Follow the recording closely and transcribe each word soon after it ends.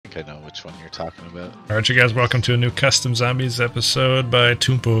think I know which one you're talking about. Alright, you guys, welcome to a new Custom Zombies episode by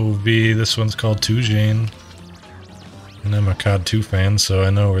TumpoV. This one's called Toujane. And I'm a COD 2 fan, so I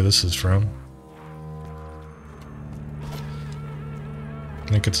know where this is from. I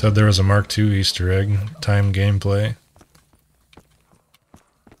think it said there was a Mark II Easter egg, time gameplay.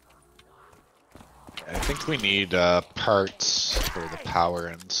 I think we need parts for the power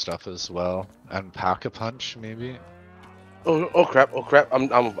and stuff as well, and Pack-a-Punch maybe. Oh crap! Oh crap! I'm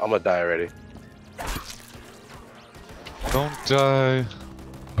gonna die already. Don't die.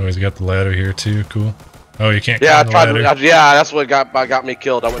 Oh, he's got the ladder here too. Cool. Oh, you can't Yeah, climb the ladder. yeah, that's what got me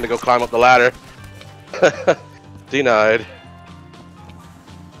killed. I went to go climb up the ladder. Denied.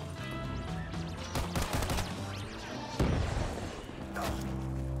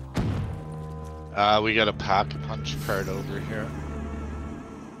 We got a Pack-a-Punch part over here.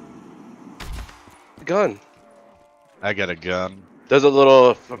 Gun. I got a gun. There's a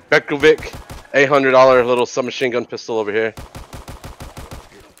little Bekovic $800 little submachine gun pistol over here.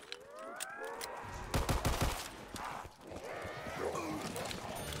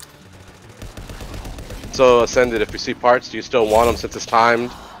 So, Ascended, if you see parts, do you still want them since it's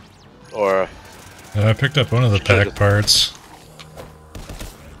timed? Or... I picked up one of the pack parts.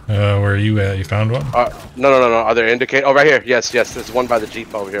 Where are you at? You found one? No. Are there indicate? Oh, right here. Yes. There's one by the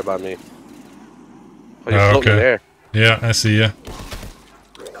Jeep over here by me. Oh, you're floating there. Yeah, I see ya.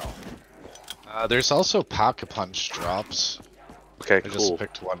 There's also Pack-a-Punch drops. Okay, I cool. just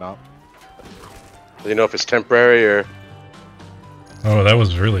picked one up. Do you know if it's temporary or... Oh, that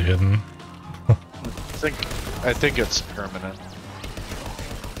was really hidden. I think it's permanent.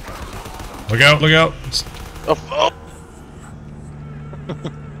 Look out, look out! Oh.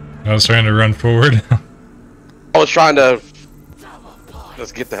 I was trying to run forward. I was trying to...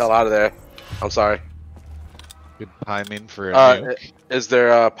 Let's get the hell out of there. I'm sorry. Good timing for a nuke. Is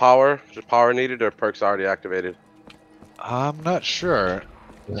there power needed or perks already activated? I'm not sure.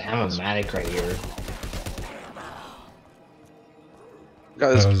 There's a medic right here.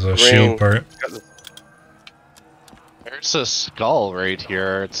 That was a shield part. There's a skull right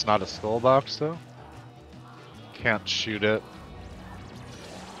here. It's not a skull box though. Can't shoot it.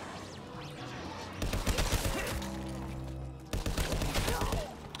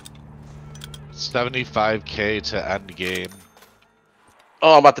 $75K to end game.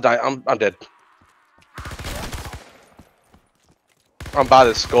 Oh, I'm about to die. I'm dead. I'm by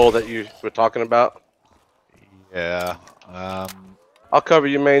the skull that you were talking about. Yeah. I'll cover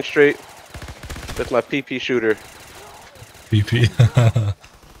you, Main Street. With my PP shooter. PP.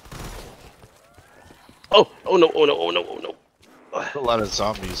 Oh no. A lot of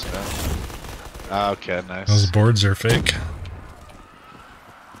zombies, man. Okay, nice. Those boards are fake.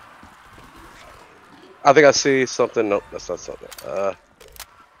 I think I see something. Nope, that's not something.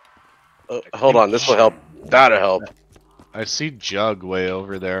 Hold on, this will help. That'll help. I see Jug way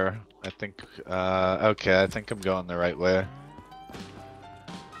over there. I think, okay, I think I'm going the right way.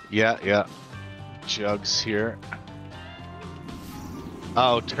 Yeah. Jug's here.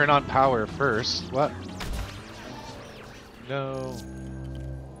 Oh, turn on power first. What? No.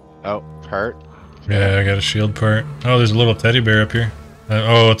 Oh, part. Yeah, I got a shield part. Oh, there's a little teddy bear up here.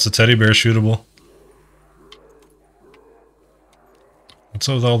 Oh, it's a teddy bear shootable. What's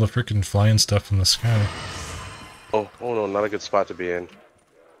with all the freaking flying stuff in the sky? Oh no, not a good spot to be in.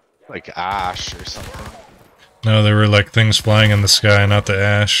 Like ash or something. No, there were like things flying in the sky, not the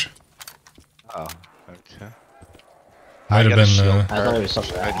ash. Oh, okay. Might have been. I thought it was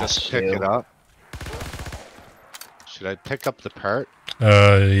something. Should I just pick it up? Should I pick up the part?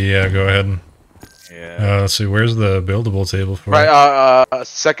 Yeah, go ahead. Yeah. Let's see, where's the buildable table for? Right,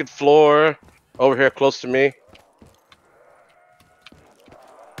 second floor, over here, close to me.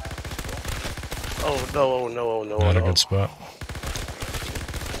 Oh no. Not a good spot.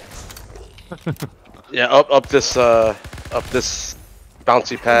 Yeah, up this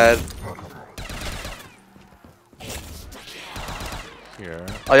bouncy pad. Here.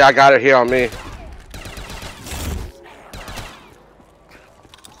 Oh yeah, I got it here on me.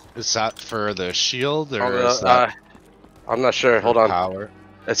 Is that for the shield or is that I'm not sure. Hold on. Power?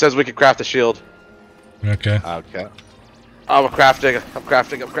 It says we can craft a shield. Okay. Okay. I'm crafting.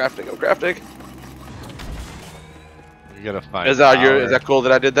 We gotta find. Is that cool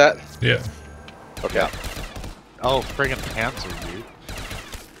that I did that? Yeah. Okay. Yeah. Oh, friggin' Panzer, dude.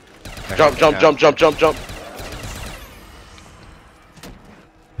 Jump.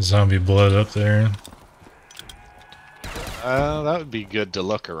 Zombie blood up there. That would be good to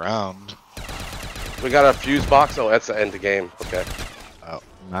look around. We got a fuse box. Oh, that's the end of the game. Okay. Oh,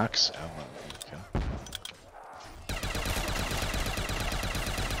 max ammo. Okay.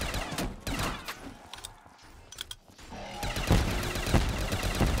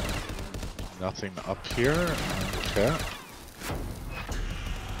 Nothing up here. Okay.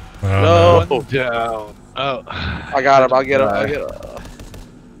 Oh, No. Down. Oh. I got him. I'll get him. I'll get him.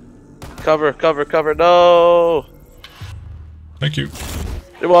 Cover, cover, cover. No. Thank you.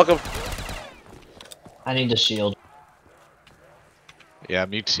 You're welcome. I need the shield. Yeah,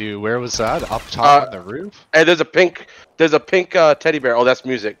 me too. Where was that? Up top on the roof? Hey, there's a pink teddy bear. Oh, that's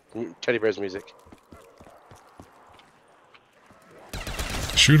music. Teddy bear's music.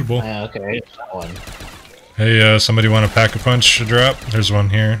 Shootable. Okay, it's that one. Hey, somebody want a pack-a-punch drop? There's one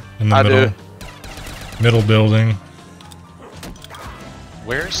here in the I middle. do. Middle building.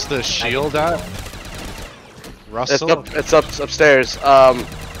 Where's the shield at? Russell? It's upstairs. You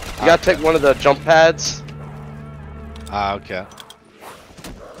gotta take one of the jump pads. Ah, okay.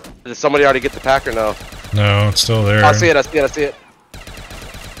 Did somebody already get the pack or no? No, it's still there. I see it. I see it. I see it.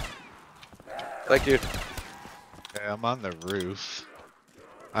 Thank you. Okay, I'm on the roof.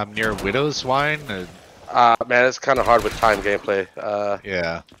 I'm near Widow's Wine. Man, it's kind of hard with time gameplay.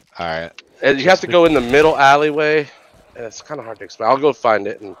 Yeah. Alright. And you have to go in the middle alleyway. And it's kind of hard to explain. I'll go find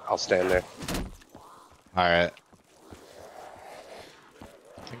it and I'll stand there. Alright.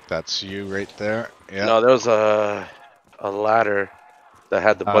 I think that's you right there. Yeah. No, there was a ladder that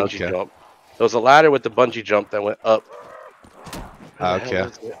had the Oh, bungee okay. jump. There was a ladder with the bungee jump that went up. Where the Okay. hell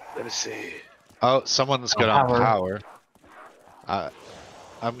is it? Let me see. Oh, someone's good on power. power.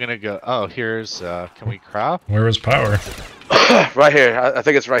 I'm gonna go. Oh, here's. Can we craft? Where was power? Right here. I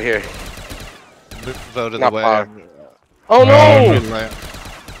think it's right here. Move out of the Not way. power. I'm- Oh no!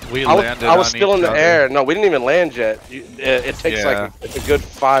 We I landed was on still in each the other. air. No, we didn't even land yet. It takes Yeah. like it's a good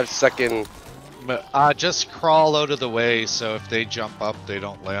 5-second. Just crawl out of the way so if they jump up, they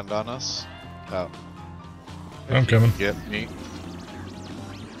don't land on us. Oh. If I'm you coming. can Get me.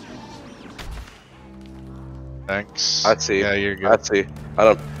 Thanks. I see. Yeah, you're good. I see.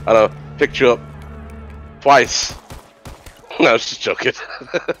 I don't picked you up twice. No, I was just joking.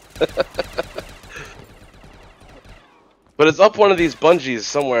 But it's up one of these bungees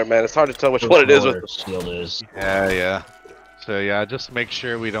somewhere, man. It's hard to tell which one it is. Where the shield is. Yeah. So yeah, just make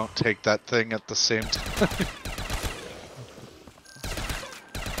sure we don't take that thing at the same time.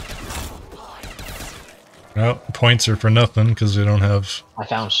 Well, points are for nothing because we don't have I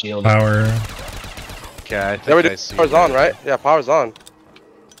found shield. power. Okay, I think There we I do. see. Power's on, right? Yeah, power's on.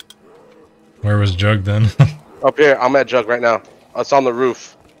 Where was Jug then? Up here, I'm at Jug right now. It's on the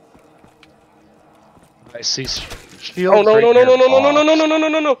roof. I see shield. Oh no right no no near no no no no no box. no no no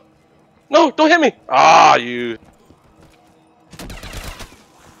no no! No, don't hit me! Ah, you.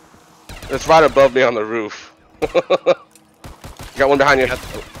 It's right above me on the roof. Got one behind you.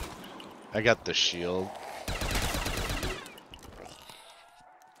 I got the shield.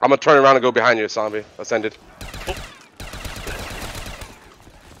 I'm gonna turn around and go behind you, zombie. Ascended.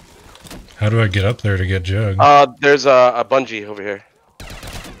 How do I get up there to get Jug? There's a bungee over here.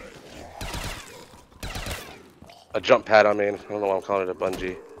 A jump pad, I mean. I don't know why I'm calling it a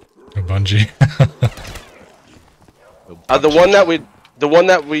bungee. A bungee. The one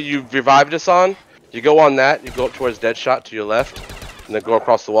that you revived us on, you go on that, you go up towards Deadshot to your left, and then go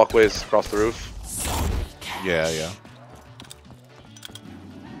across the walkways, across the roof. Yeah.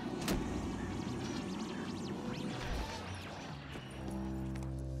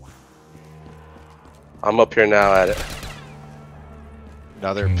 I'm up here now at it.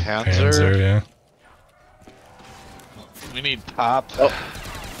 Another Panzer. Panzer, yeah. We need pop. Oh,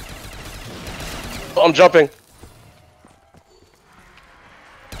 I'm jumping.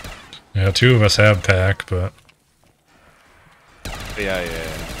 Yeah, two of us have pack, but Yeah.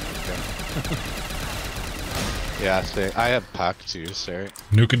 Okay. Yeah, say I have pack too. Sorry.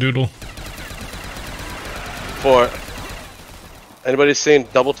 Nukadoodle. For anybody seen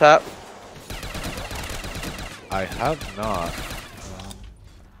Double Tap? I have not.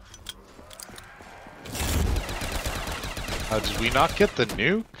 Did we not get the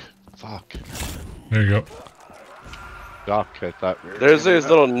nuke? Fuck. There you go. Doc, I thought we were There's getting these it.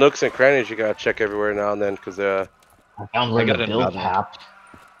 little nooks and crannies you gotta check everywhere now and then, cause I found where got the build another. map.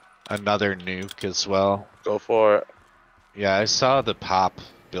 Another nuke as well. go for it. Yeah, I saw the pop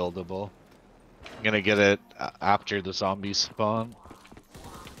buildable. I'm gonna get it after the zombies spawn.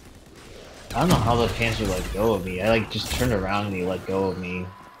 I don't know how the Panzer let go of me. I like just turned around and he let go of me.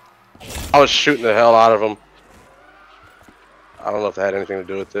 I was shooting the hell out of him. I don't know if that had anything to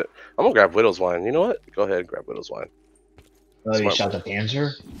do with it. I'm gonna grab Widow's Wine. You know what? Go ahead and grab Widow's Wine. Oh, you Smart shot move. the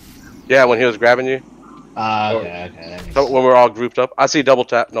Panzer? Yeah, when he was grabbing you. Okay. That makes So when we're all grouped up. I see Double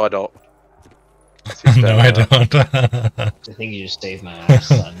Tap. No, I don't. No, I don't. I think you just saved my ass,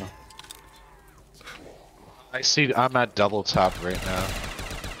 son. I see. I'm at double top right now.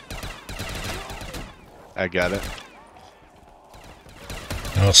 I got it.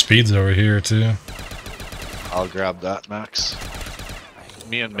 Oh, speed's over here too. I'll grab that, Max.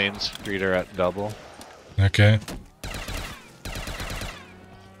 Me and Main Street are at double. Okay.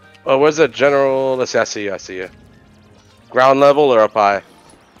 Oh, where's the general? Let's see, I see you, I see you. Ground level or up high?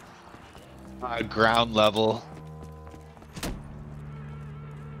 Ground level.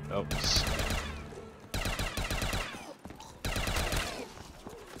 Oops.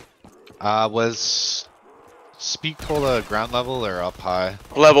 Was Speak Cola ground level or up high?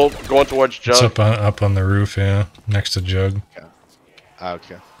 Level, going towards It's Jug. up on the roof, yeah, next to Jug. Okay.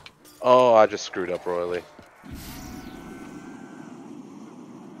 Okay. Oh, I just screwed up royally.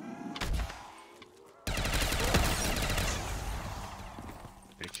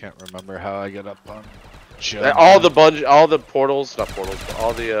 I can't remember how I get up on All the portals, not portals, but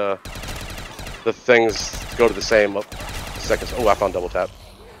all the things go to the same seconds. Oh, I found double tap.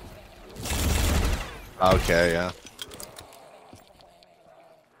 Okay, yeah.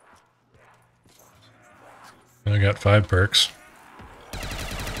 I got 5 perks.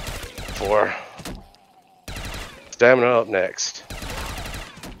 4. Stamina up next.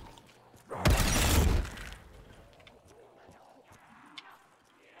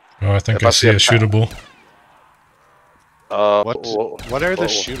 Oh, I think If I I see see a shootable. What are the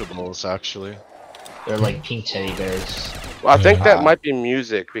shootables actually? They're like pink teddy bears. Well, I think Yeah. that might be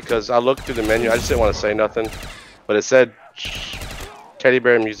music because I looked through the menu. I just didn't want to say nothing, but it said teddy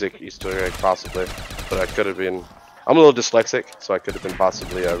bear music Easter egg possibly, but I could have been. I'm a little dyslexic, so I could have been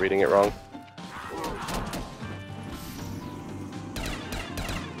possibly reading it wrong.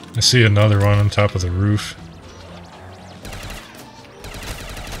 I see another one on top of the roof.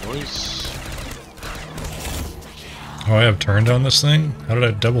 Nice. Oh, I have turned on this thing? How did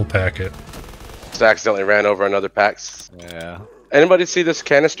I double pack it? Just accidentally ran over another packs. Yeah. Anybody see this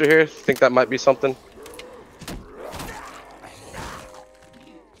canister here? Think that might be something?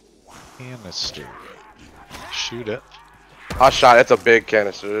 Canister. Shoot it. I shot. It's a big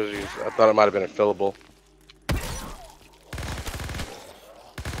canister. I thought it might have been a fillable.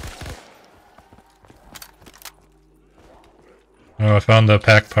 Oh, I found the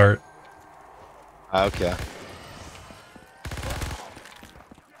pack part. Okay.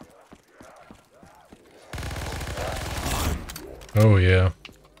 Oh, yeah.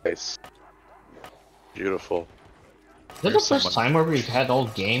 Nice. Beautiful. Is that the first time where we've had all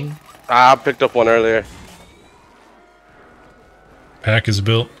game? I picked up one earlier. Pack is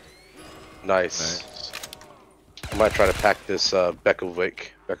built. Nice. Nice. I might try to pack this Becca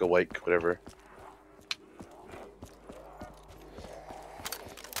Wake, whatever.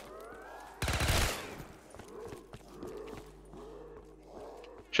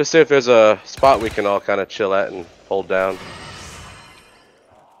 Just see if there's a spot we can all kind of chill at and hold down.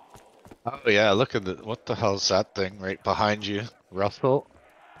 Oh yeah, look at the what the hell's that thing right behind you? Russell?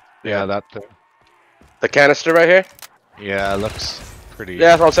 Yeah, that thing. The canister right here? Yeah, it looks pretty. Yeah,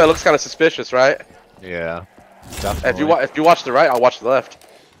 that's what I'm saying. It looks kind of suspicious, right? Yeah. Definitely. If you watch the right, I'll watch the left.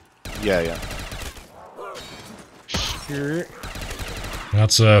 Yeah, yeah. Sure.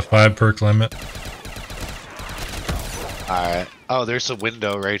 That's a 5 perk limit. Alright. Oh, there's a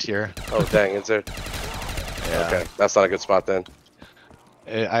window right here. Oh dang, is there? Yeah. Okay, that's not a good spot then.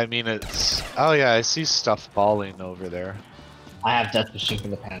 I mean, it's. Oh yeah, I see stuff falling over there. I have death machine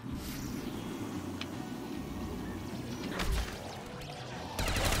from the past.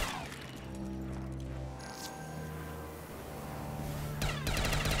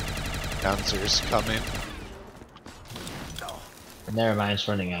 Panzer's coming. Never mind, it's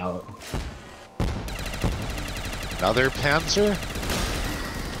running out. Another Panzer?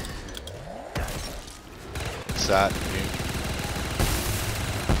 What's that?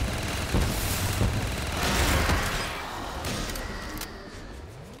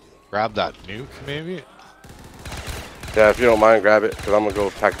 Grab that nuke, maybe? Yeah, if you don't mind, grab it, because I'm going to go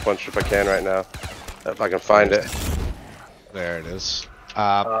pack a punch if I can right now. If I can find it. There it is.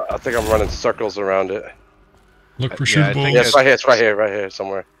 I think I'm running circles around it. Look for Yeah, I shootables. think Yeah, it's right here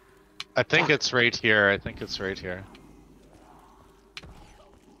somewhere. I think it's right here. I think it's right here.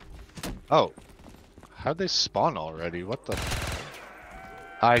 Oh. How'd they spawn already? What the?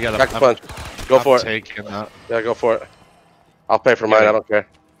 I got Pack a punch. Go for it. Taking that. Yeah, go for it. I'll pay for mine, I don't care.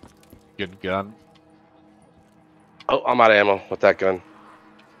 Good gun. Oh, I'm out of ammo with that gun.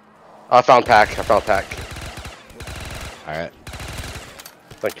 I found pack. Alright.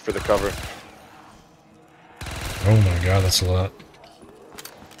 Thank you for the cover. Oh my god, that's a lot.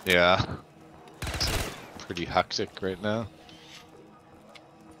 Yeah. It's pretty hectic right now.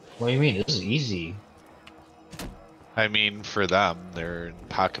 What do you mean? This is easy. I mean, for them, they're in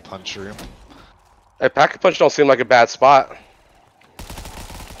Pack-a-Punch room. Hey, Pack-a-Punch don't seem like a bad spot.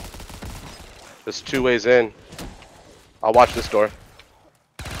 There's 2 ways in. I'll watch this door.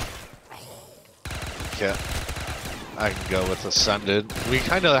 Yeah. I can go with Ascended. We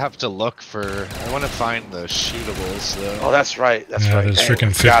kind of have to look for... I want to find the shootables, though. Oh, that's right. That's Yeah, right. there's Dang,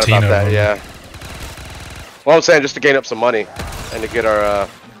 freaking forgot 15 about of that, them. yeah. Well, I'm saying just to gain up some money and to get our...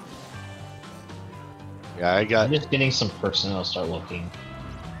 Yeah, I got... I'm just getting some perks and I'll start looking.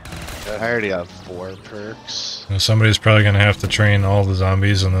 I already have 4 perks. Now, somebody's probably gonna have to train all the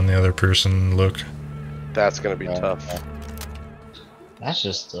zombies and then the other person look. That's gonna be tough. That's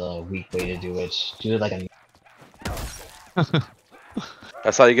just a weak way to do it. Do it like a...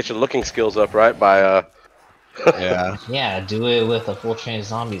 That's how you get your looking skills up, right? By Yeah. Yeah, do it with a full train of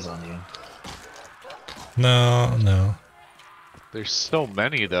zombies on you. No, no. There's so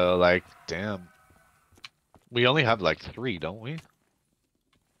many, though. Like, damn. We only have like 3, don't we?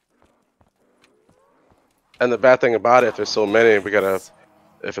 And the bad thing about it, if there's so many, we gotta...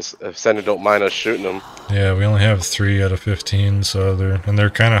 If Sender don't mind us shooting them. Yeah, we only have 3 out of 15, so they're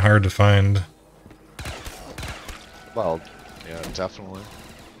kind of hard to find. Well, yeah, definitely.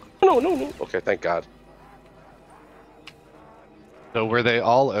 No, no, no. Okay, thank God. So were they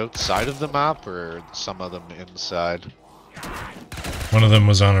all outside of the map, or some of them inside? One of them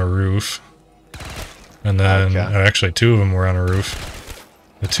was on a roof, and then Okay. actually 2 of them were on a roof.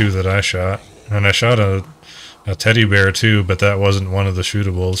 The 2 that I shot, and I shot a teddy bear too, but that wasn't one of the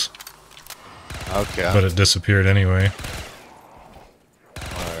shootables. Okay. But it disappeared anyway.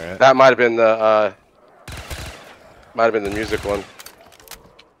 Alright. That might have been the music one.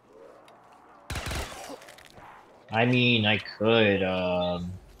 I mean, I could,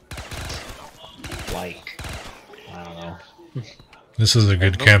 like, I don't know. This is a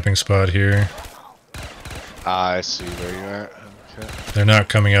good camping spot here. I see where you are. Okay. They're not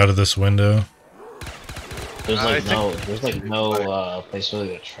coming out of this window. There's I like think- there's like no place really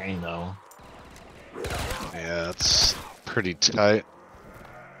to train though. Yeah, it's pretty tight.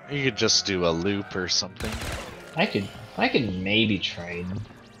 You could just do a loop or something. I could maybe train.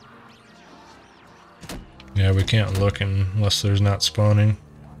 Yeah, we can't look unless there's not spawning.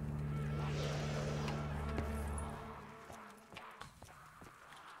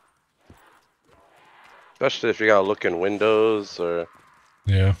 Especially if you gotta look in windows or...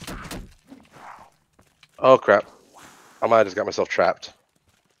 Yeah. Oh crap. I might have just got myself trapped.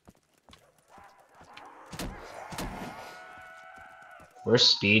 Where's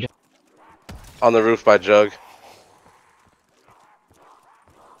speed? On the roof by Jug.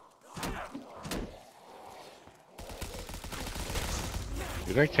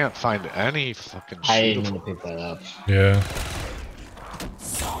 Dude, I can't find any fucking I didn't shootable. mean to pick that up. Yeah.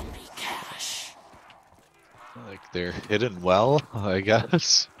 Like, they're hidden well, I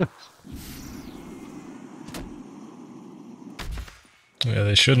guess. Yeah,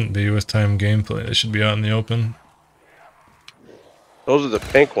 they shouldn't be with time gameplay. They should be out in the open. Those are the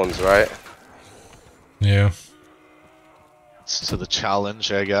pink ones, right? Yeah. It's to the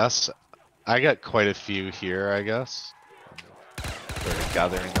challenge, I guess. I got quite a few here, I guess. We're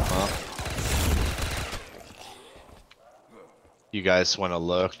gathering them up. You guys want to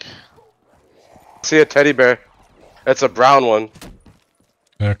look? See a teddy bear. It's a brown one.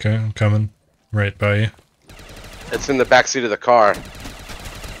 Okay, I'm coming. Right by you. It's in the back seat of the car.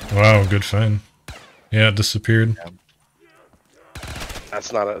 Wow, good find. Yeah, it disappeared.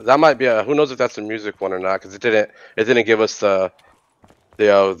 That's not a... That might be a... Who knows if that's a music one or not? Because it didn't give us the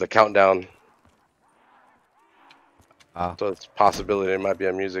countdown. So it's a possibility it might be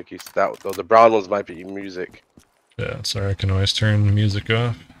a music. The brown ones might be music. Yeah, sorry, I can always turn the music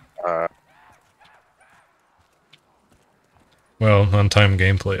off. Well, on time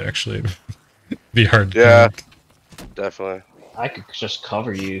gameplay, actually. It'd be hard to Yeah, think. definitely. I could just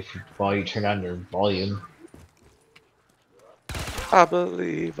cover you while you turn on your volume. I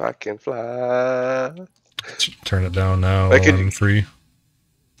believe I can fly. Turn it down now Like, while I'm free.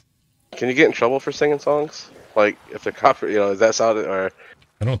 Can you get in trouble for singing songs? Like, if the copy, is that sounded, or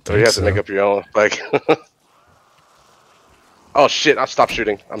I don't you think have so. to make up your own? Like, oh shit! I stopped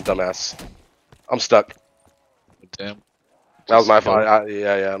shooting. I'm dumbass. I'm stuck. Damn. That was my Just fault. go.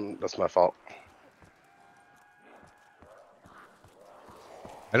 Yeah, that's my fault.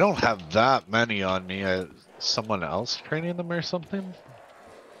 I don't have that many on me. Someone else training them or something?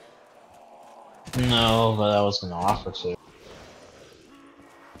 No, but I was gonna offer to.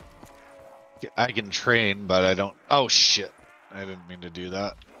 I can train, but I don't... Oh, shit. I didn't mean to do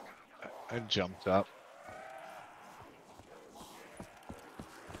that. I jumped up.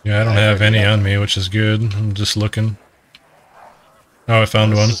 Yeah, I don't have any on me, which is good. I'm just looking. Oh, I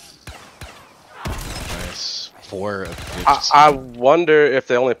found one. 4 of 15. I wonder if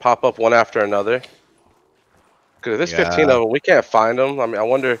they only pop up one after another. Because if there's 15 Yeah. of them, we can't find them. I mean, I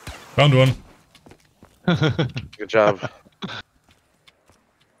wonder. Found one. Good job.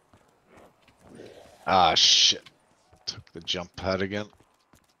 Ah, shit. Took the jump pad again.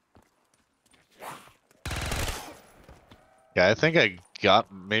 Yeah, I think I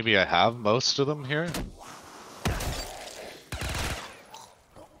got, maybe I have most of them here.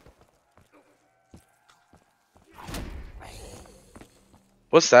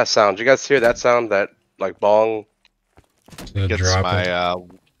 What's that sound? Did you guys hear that sound? That like bong? The Gets drop my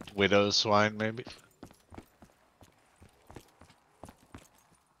it. widow's wine, maybe.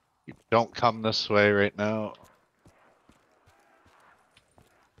 Don't come this way right now.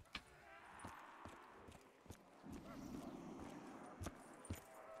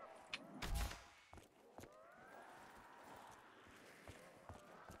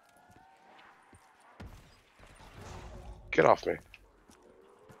 Get off me.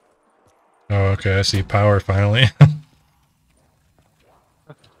 Oh, okay. I see power finally.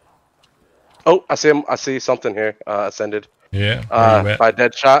 Oh, I see him. I see something here. Ascended. Yeah. Where you at? By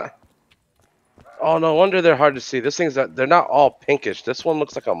dead shot. Oh, no wonder they're hard to see. This thing's that they're not all pinkish. This one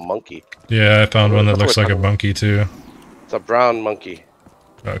looks like a monkey. Yeah, I found one that That's what looks we're like a talking about. monkey too. It's a brown monkey.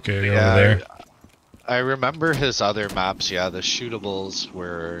 Okay, you're Yeah, over there. I remember his other maps. Yeah, the shootables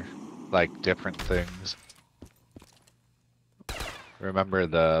were like different things. Remember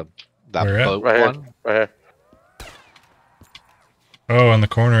that Where at? boat Right here. one? Right here. Oh, on the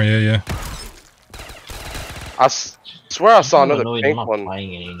corner. Yeah, yeah. I swear I saw I'm another annoyed I'm pink not one.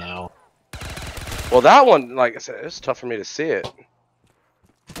 playing any now. Well, that one, like I said, it's tough for me to see it.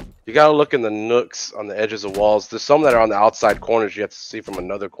 You gotta look in the nooks on the edges of walls. There's some that are on the outside corners you have to see from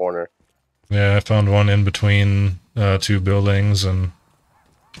another corner. Yeah, I found one in between 2 buildings, and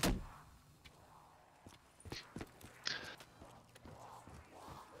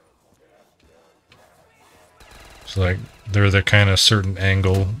it's like they're the kind of certain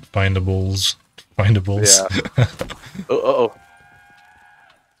angle findables. Yeah. Oh.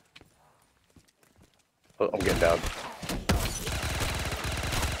 Oh, I'm getting down.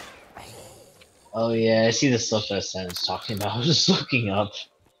 Oh yeah, I see the stuff that Sam's talking about. I was just looking up.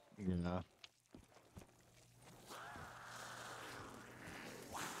 Yeah.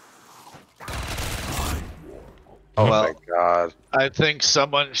 Oh Well, my god. I think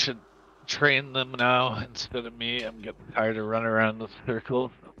someone should train them now instead of me. I'm getting tired of running around the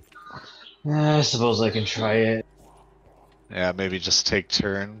circles. I suppose I can try it. Yeah, maybe just take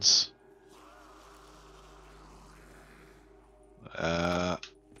turns.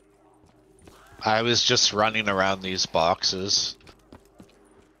 I was just running around these boxes.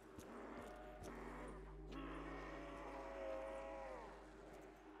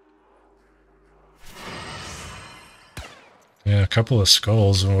 yeah, a couple of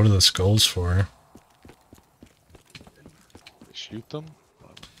skulls. And what are the skulls for? Shoot them?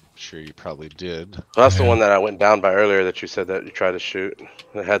 I'm sure you probably did. Well, that's the Yeah. one that I went down by earlier that you said that you tried to shoot.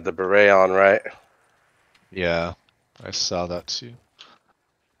 It had the beret on, right? Yeah, I saw that too.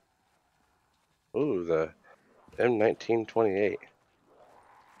 Ooh, the M1928.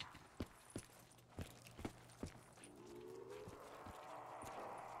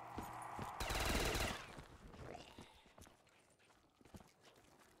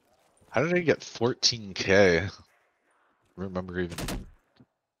 How did I get 14K? Remember even.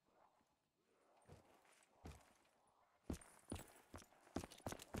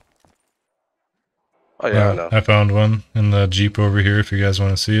 Oh yeah, I know. I found one in the Jeep over here if you guys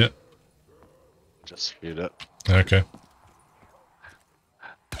want to see it. Just shoot it. Okay.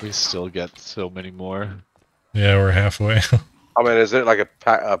 We still get so many more. Yeah, we're halfway. I mean, is it like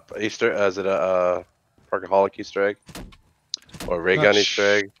a Easter? Is it a Parkaholic Easter egg or a ray gun Easter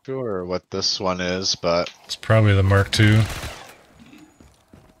egg? Sure what this one is, but It's probably the Mark II.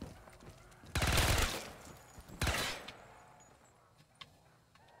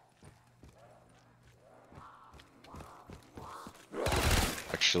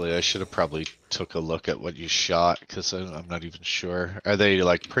 actually I should have probably took a look at what you shot because I'm not even sure. Are they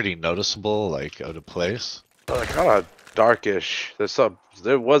like pretty noticeable, like out of place? Kind of darkish.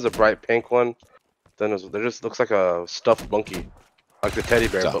 There was a bright pink one. Then there just looks like a stuffed monkey, like the teddy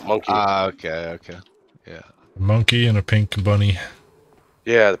bear, but monkey. Ah, okay, yeah. A monkey and a pink bunny.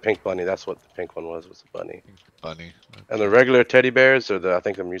 Yeah, the pink bunny. That's what the pink one was a bunny. Pink bunny. Okay. And the regular teddy bears are I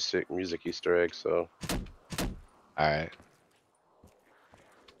think the music Easter egg. So. All right.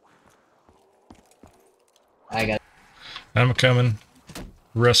 I got. I'm coming.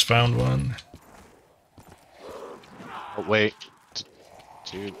 Russ found one. Oh, wait,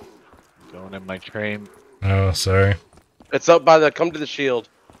 dude, going in my train. Oh, sorry. It's up by the. Come to the shield.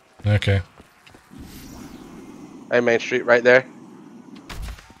 Okay. Hey, Main Street, right there.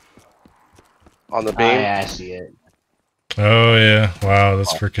 On the beam. Yeah, I see it. Oh, yeah. Wow,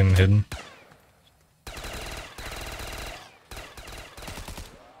 that's freaking hidden.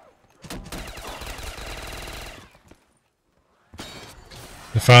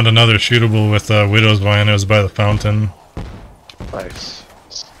 I found another shootable with Widow's Vine. It was by the fountain. Nice.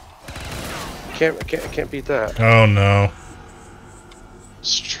 Can't beat that. Oh, no.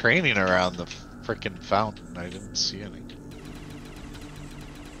 Just training around the frickin' fountain. I didn't see any.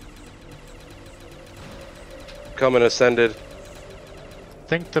 Coming ascended. I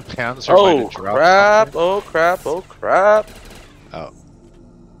think the Panzer might Oh have dropped crap! something. Oh crap! Oh crap! Oh.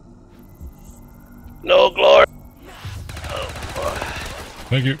 No glory.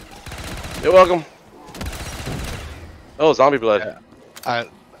 Thank you. You're welcome. Oh, zombie blood. Yeah. I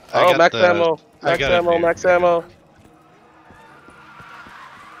Oh, got max the- ammo. I Max got a ammo. new- Max ammo.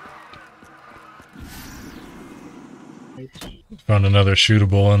 Found another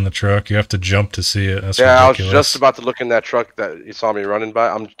shootable in the truck. You have to jump to see it. That's Yeah, ridiculous. I was just about to look in that truck that you saw me running by.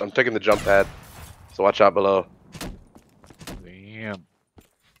 I'm taking the jump pad, so watch out below. Damn.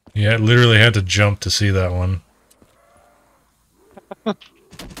 Yeah, I literally had to jump to see that one.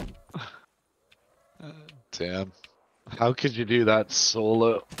 Damn. How could you do that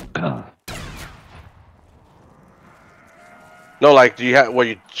solo? No, like, do you have where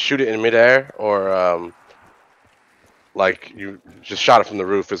you shoot it in midair, or like you just shot it from the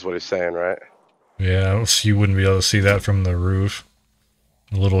roof? Is what he's saying, right? Yeah, you wouldn't be able to see that from the roof.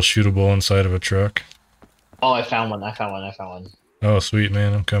 A little shootable inside of a truck. Oh, I found one. I found one. I found one. Oh, sweet,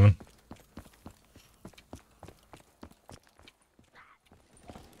 man. I'm coming.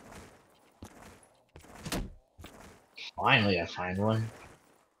 Finally, I find one.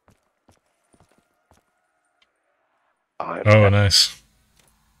 Oh, nice.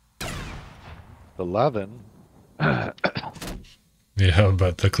 11. Yeah,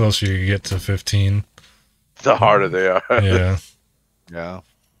 but the closer you get to 15. The harder they are. Yeah. Yeah.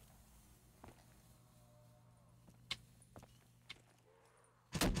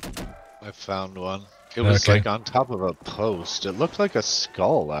 I found one. It was Okay. like on top of a post. It looked like a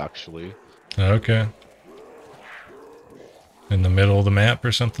skull, actually. Okay. In the middle of the map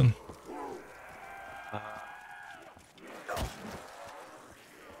or something?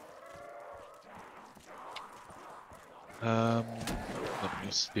 Let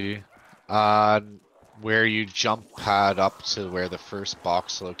me see. Where you jump pad up to where the first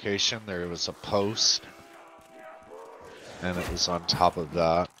box location, there was a post. And it was on top of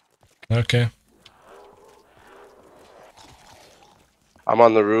that. Okay. I'm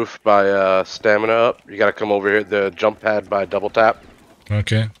on the roof by stamina up. You gotta come over here. The jump pad by double tap.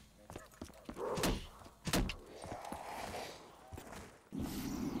 Okay.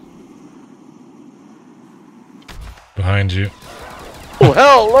 Behind you. Oh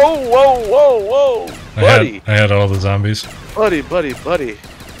hell! Whoa! Whoa! Whoa! Whoa! Buddy! I had all the zombies. Buddy!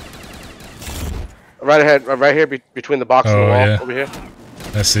 Right ahead, right here between the box and the Oh, wall. yeah. Over here.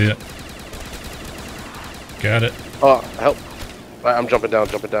 I see it. Got it. Oh, help! Right, I'm jumping down.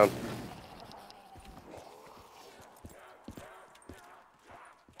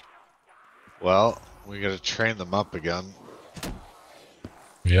 Well, we gotta train them up again.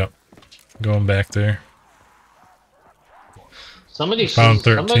 Yep. Going back there. Somebody Found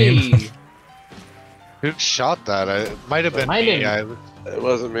 13. Somebody. Who shot that? It might have been Might me. have- It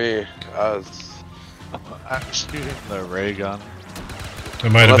wasn't me. I'm shooting the ray gun.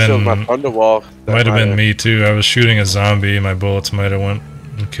 It might have Unless it was been. my Thunderwall. Might have been me too. I was shooting a zombie. My bullets might have went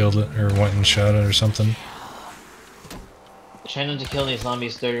and killed it, or went and shot it, or something. Trying to kill these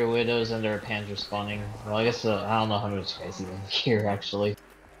zombies, 30 widows, and their panzer spawning. Well, I guess I don't know how much guys even here actually.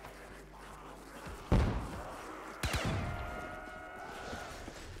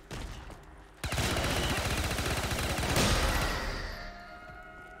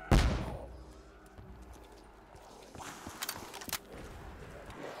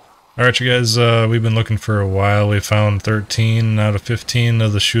 Alright, you guys, we've been looking for a while. We found 13 out of 15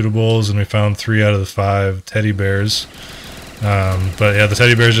 of the shootables, and we found 3 out of the 5 teddy bears. But yeah, the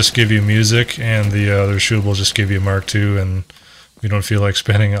teddy bears just give you music, and the other shootables just give you Mark II, and we don't feel like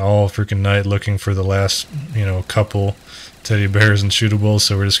spending all freaking night looking for the last, couple teddy bears and shootables,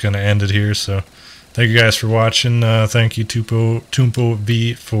 so we're just going to end it here. So thank you guys for watching. Thank you,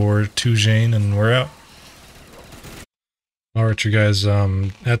 TumpoV for Toujane, and we're out. Alright, you guys,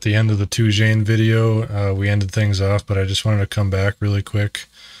 at the end of the Toujane video, we ended things off, but I just wanted to come back really quick.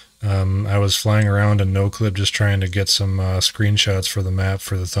 I was flying around in no clip just trying to get some screenshots for the map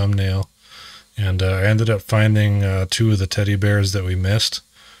for the thumbnail. And I ended up finding 2 of the teddy bears that we missed.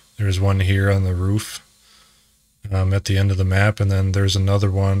 There's one here on the roof at the end of the map, and then there's another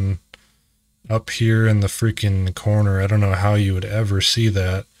one up here in the freaking corner. I don't know how you would ever see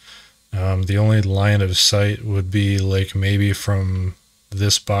that. The only line of sight would be like maybe from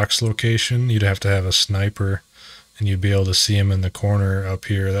this box location. You'd have to have a sniper and you'd be able to see him in the corner up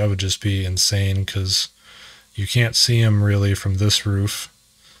here. That would just be insane because you can't see him really from this roof,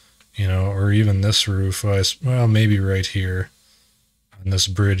 you know, or even this roof. Well, maybe right here on this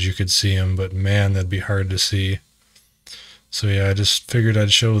bridge you could see him, but man, that'd be hard to see. So yeah, I just figured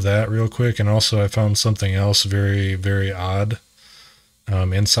I'd show that real quick. And also I found something else very, very odd.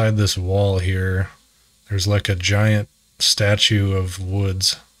 Inside this wall here, there's like a giant statue of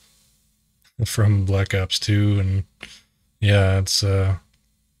Woods from Black Ops 2, and yeah, it's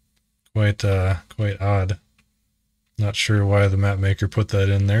quite odd. Not sure why the map maker put that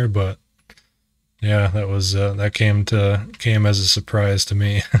in there, but yeah, that was that came as a surprise to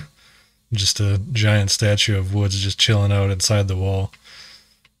me. Just a giant statue of Woods just chilling out inside the wall.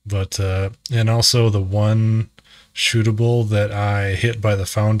 But and also the one shootable that I hit by the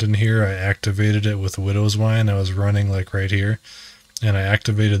fountain here, I activated it with Widow's Wine. I was running like right here, and I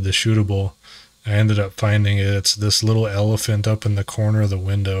activated the shootable. I ended up finding it. It's this little elephant up in the corner of the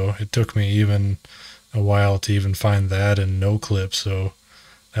window. It took me even a while to even find that in no clip, so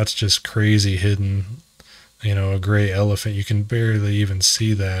that's just crazy hidden. You know, a gray elephant, you can barely even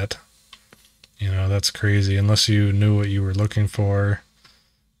see that. You know, that's crazy. Unless you knew what you were looking for,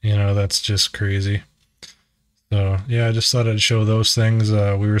 you know, that's just crazy. So yeah, I just thought I'd show those things.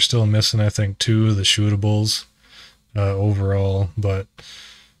 We were still missing, I think, 2 of the shootables overall, but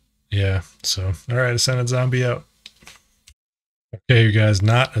yeah. So all right, Ascended Zombie out. Okay, you guys,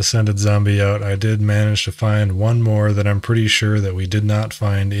 not Ascended Zombie out. I did manage to find one more that I'm pretty sure that we did not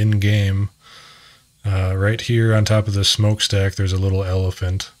find in game. Right here on top of the smokestack, there's a little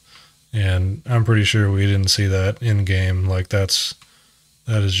elephant, and I'm pretty sure we didn't see that in game. Like that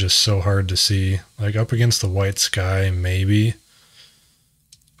is just so hard to see. Like up against the white sky, maybe.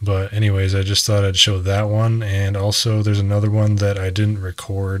 But anyways, I just thought I'd show that one. And also there's another one that I didn't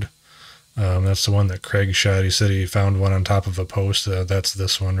record. That's the one that Craig shot. He said he found one on top of a post. That's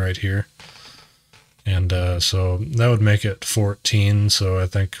this one right here. And so that would make it 14. So I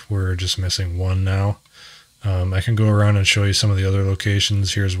think we're just missing 1 now. I can go around and show you some of the other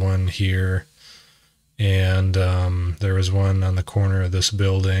locations. Here's one here. And there was one on the corner of this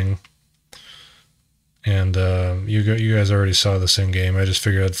building. And you guys already saw this in game. I just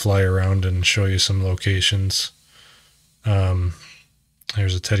figured I'd fly around and show you some locations.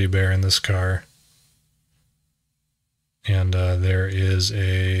 There's a teddy bear in this car. And there is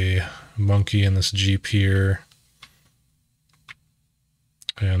a monkey in this Jeep here.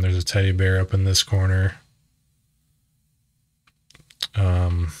 And there's a teddy bear up in this corner.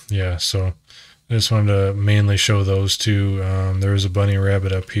 Yeah, so I just wanted to mainly show those 2. There was a bunny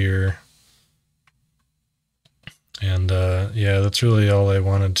rabbit up here. And yeah, that's really all I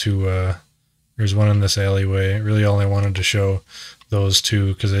wanted to, there's one in this alleyway. Really all I wanted to show those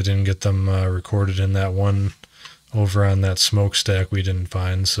 2 because I didn't get them recorded in that one over on that smokestack we didn't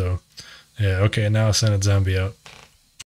find. So yeah, okay, now Ascended Zombie out.